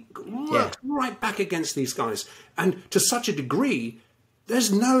right back against these guys, and to such a degree,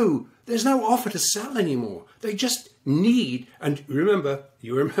 there's no offer to sell anymore. They just need, and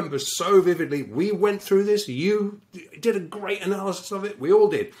you remember so vividly. We went through this. You did a great analysis of it. We all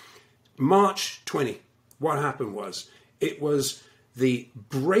did. March 20. What happened was the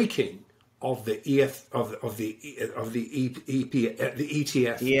breaking of the ETF.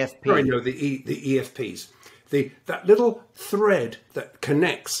 EFP. The EFPs. That little thread that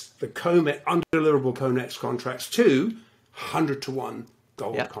connects the undeliverable COMEX contracts to 100-to-1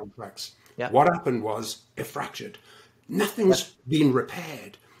 gold contracts. Yep. What happened was it fractured. Nothing's been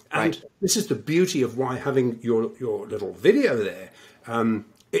repaired. And this is the beauty of why having your little video there.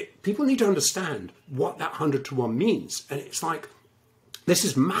 People need to understand what that 100-to-1 means. And it's like, this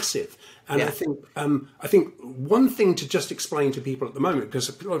is massive. And I think one thing to just explain to people at the moment, because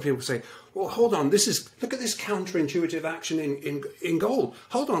a lot of people say, well, hold on, look at this counterintuitive action in gold.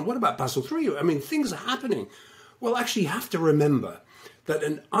 Hold on, what about Basel III? I mean, things are happening. Well, actually, you have to remember that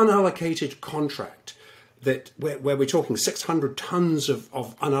an unallocated contract, where we're talking 600 tons of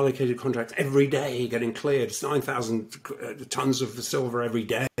unallocated contracts every day getting cleared, it's 9,000 tons of the silver every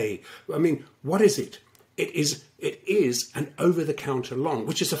day. I mean, what is it? It is an over-the-counter long,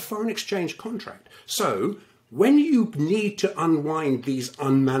 which is a foreign exchange contract. So when you need to unwind these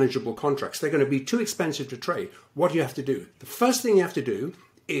unmanageable contracts, they're going to be too expensive to trade. What do you have to do? The first thing you have to do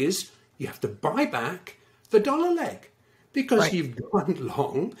is you have to buy back the dollar leg, because you've gone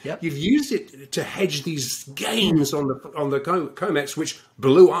long. Yep. You've used it to hedge these gains on the COMEX, which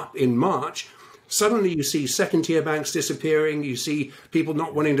blew up in March. Suddenly you see second-tier banks disappearing, you see people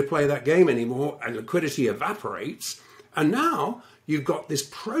not wanting to play that game anymore, and liquidity evaporates. And now you've got this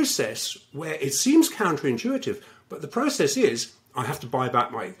process where it seems counterintuitive, but the process is, I have to buy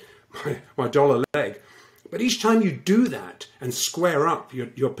back my dollar leg. But each time you do that and square up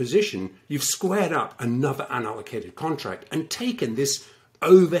your position, you've squared up another unallocated contract and taken this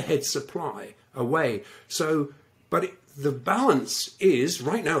overhead supply away. So, the balance is,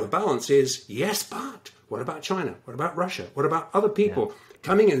 right now, yes, but what about China? What about Russia? What about other people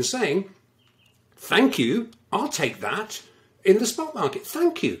coming in and saying, thank you, I'll take that in the spot market,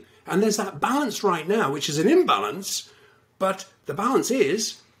 thank you. And there's that balance right now, which is an imbalance, but the balance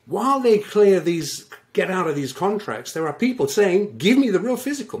is, while they get out of these contracts, there are people saying, give me the real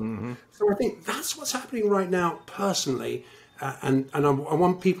physical. Mm-hmm. So I think that's what's happening right now, personally, and I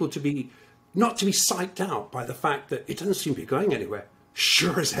want people not to be psyched out by the fact that it doesn't seem to be going anywhere.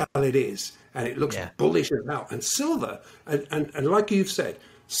 Sure as hell it is. And it looks bullish as hell. And silver, and like you've said,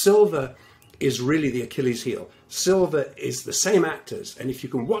 silver is really the Achilles heel. Silver is the same actors. And if you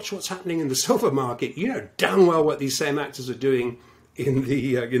can watch what's happening in the silver market, you know damn well what these same actors are doing in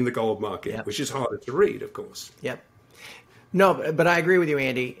the gold market, which is harder to read, of course. Yep. No, but I agree with you,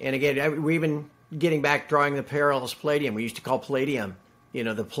 Andy. And again, we've been getting back, drawing the parallels palladium. We used to call palladium,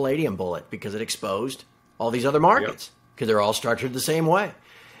 the palladium bullet, because it exposed all these other markets, because they're all structured the same way.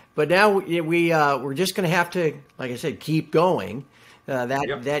 But now we're just going to have to, like I said, keep going.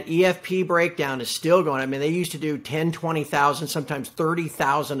 That EFP breakdown is still going. I mean, they used to do 10, 20,000, sometimes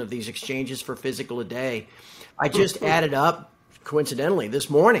 30,000 of these exchanges for physical a day. I just added up, coincidentally, this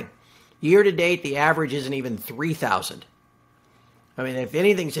morning. Year to date, the average isn't even 3,000. I mean, if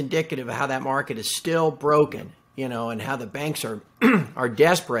anything's indicative of how that market is still broken, and how the banks are are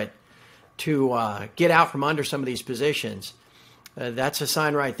desperate to get out from under some of these positions, that's a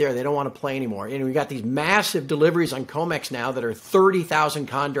sign right there. They don't want to play anymore. We got these massive deliveries on COMEX now that are 30,000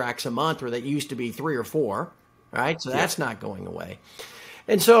 contracts a month, where that used to be 3 or 4, right? So that's not going away.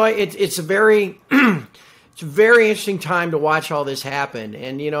 And so it's a very it's a very interesting time to watch all this happen.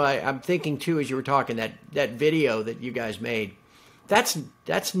 And I'm thinking too, as you were talking, that video that you guys made,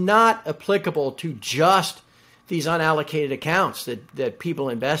 that's not applicable to just these unallocated accounts that people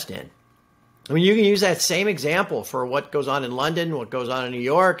invest in. I mean, you can use that same example for what goes on in London, what goes on in New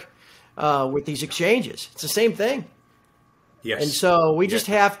York with these exchanges. It's the same thing. Yes. And so we just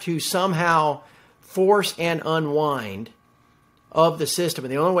have to somehow force an unwind of the system.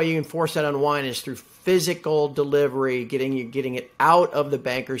 And the only way you can force that unwind is through physical delivery, getting it out of the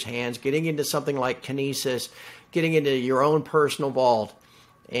banker's hands, getting into something like Kinesis, getting into your own personal vault,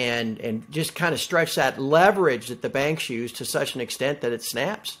 and just kind of stretch that leverage that the banks use to such an extent that it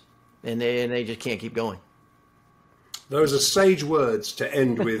snaps, and they just can't keep going. Those are sage words to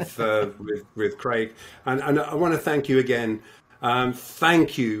end with with Craig, and I want to thank you again.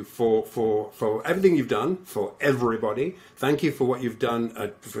 Thank you for everything you've done for everybody. Thank you for what you've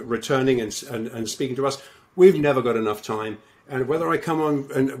done for returning and speaking to us. We've never got enough time, and whether I come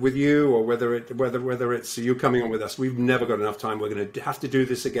on with you or whether it's you coming on with us, we've never got enough time. We're going to have to do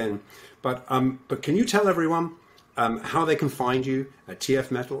this again. But can you tell everyone how they can find you at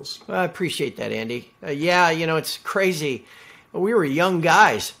TF Metals? I appreciate that, Andy. Yeah, it's crazy. We were young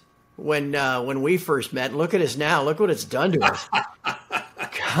guys when we first met. Look at us now. Look what it's done to us.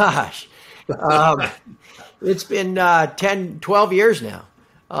 Gosh. It's been 10, 12 years now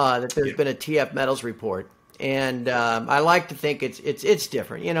that there's been a TF Metals report. And I like to think it's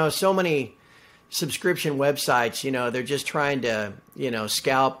different. So many subscription websites, they're just trying to,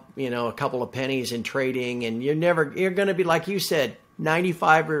 scalp, a couple of pennies in trading. And you're going to be, like you said,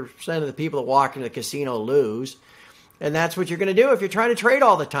 95% of the people that walk into the casino lose. And that's what you're going to do if you're trying to trade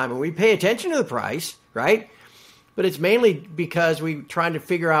all the time. And we pay attention to the price, right? But it's mainly because we're trying to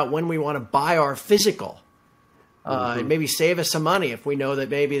figure out when we want to buy our physical. And maybe save us some money if we know that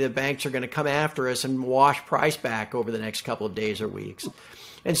maybe the banks are going to come after us and wash price back over the next couple of days or weeks.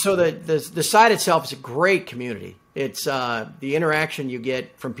 And so the site itself is a great community. It's the interaction you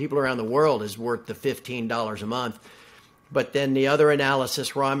get from people around the world is worth the $15 a month. But then the other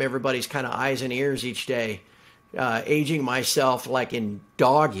analysis where I'm everybody's kind of eyes and ears each day, aging myself like in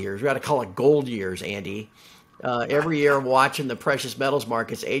dog years. We got to call it gold years, Andy. Every year watching the precious metals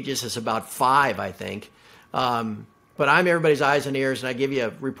markets ages us about 5, I think. But I'm everybody's eyes and ears, and I give you a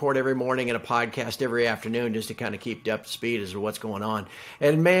report every morning and a podcast every afternoon just to kind of keep you up to speed as to what's going on.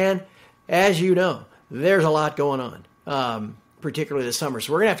 And man, as you know, there's a lot going on, particularly this summer.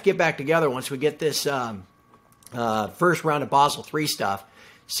 So we're going to have to get back together once we get this first round of Basel III stuff,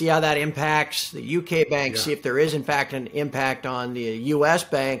 see how that impacts the UK banks, see if there is, in fact, an impact on the US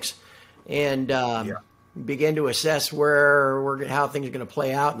banks, and begin to assess how things are going to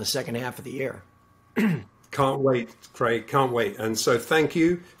play out in the second half of the year. Can't wait, Craig. Can't wait. And so thank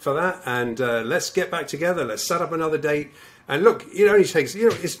you for that. And let's get back together. Let's set up another date. And look, it only takes,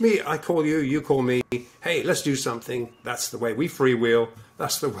 it's me. I call you. You call me. Hey, let's do something. That's the way we freewheel.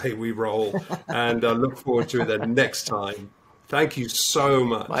 That's the way we roll. And I look forward to it the next time. Thank you so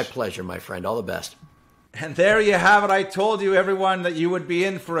much. My pleasure, my friend. All the best. And there you have it. I told you, everyone, that you would be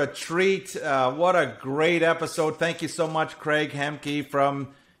in for a treat. What a great episode. Thank you so much, Craig Hemke from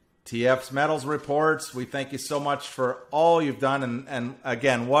TF's Metals Reports. We thank you so much for all you've done. And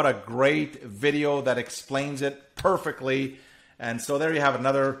again, what a great video that explains it perfectly. And so there you have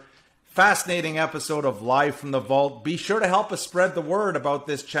another fascinating episode of Live from the Vault. Be sure to help us spread the word about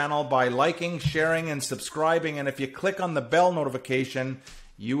this channel by liking, sharing, and subscribing. And if you click on the bell notification,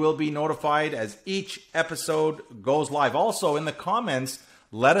 you will be notified as each episode goes live. Also, in the comments,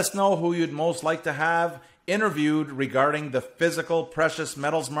 let us know who you'd most like to have interviewed regarding the physical precious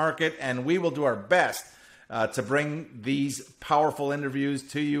metals market, and we will do our best to bring these powerful interviews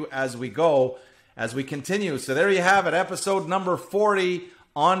to you as we go, as we continue. So there you have it, episode number 40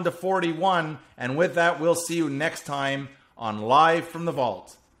 on to 41. And with that, we'll see you next time on Live from the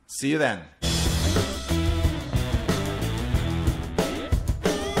Vault. See you then.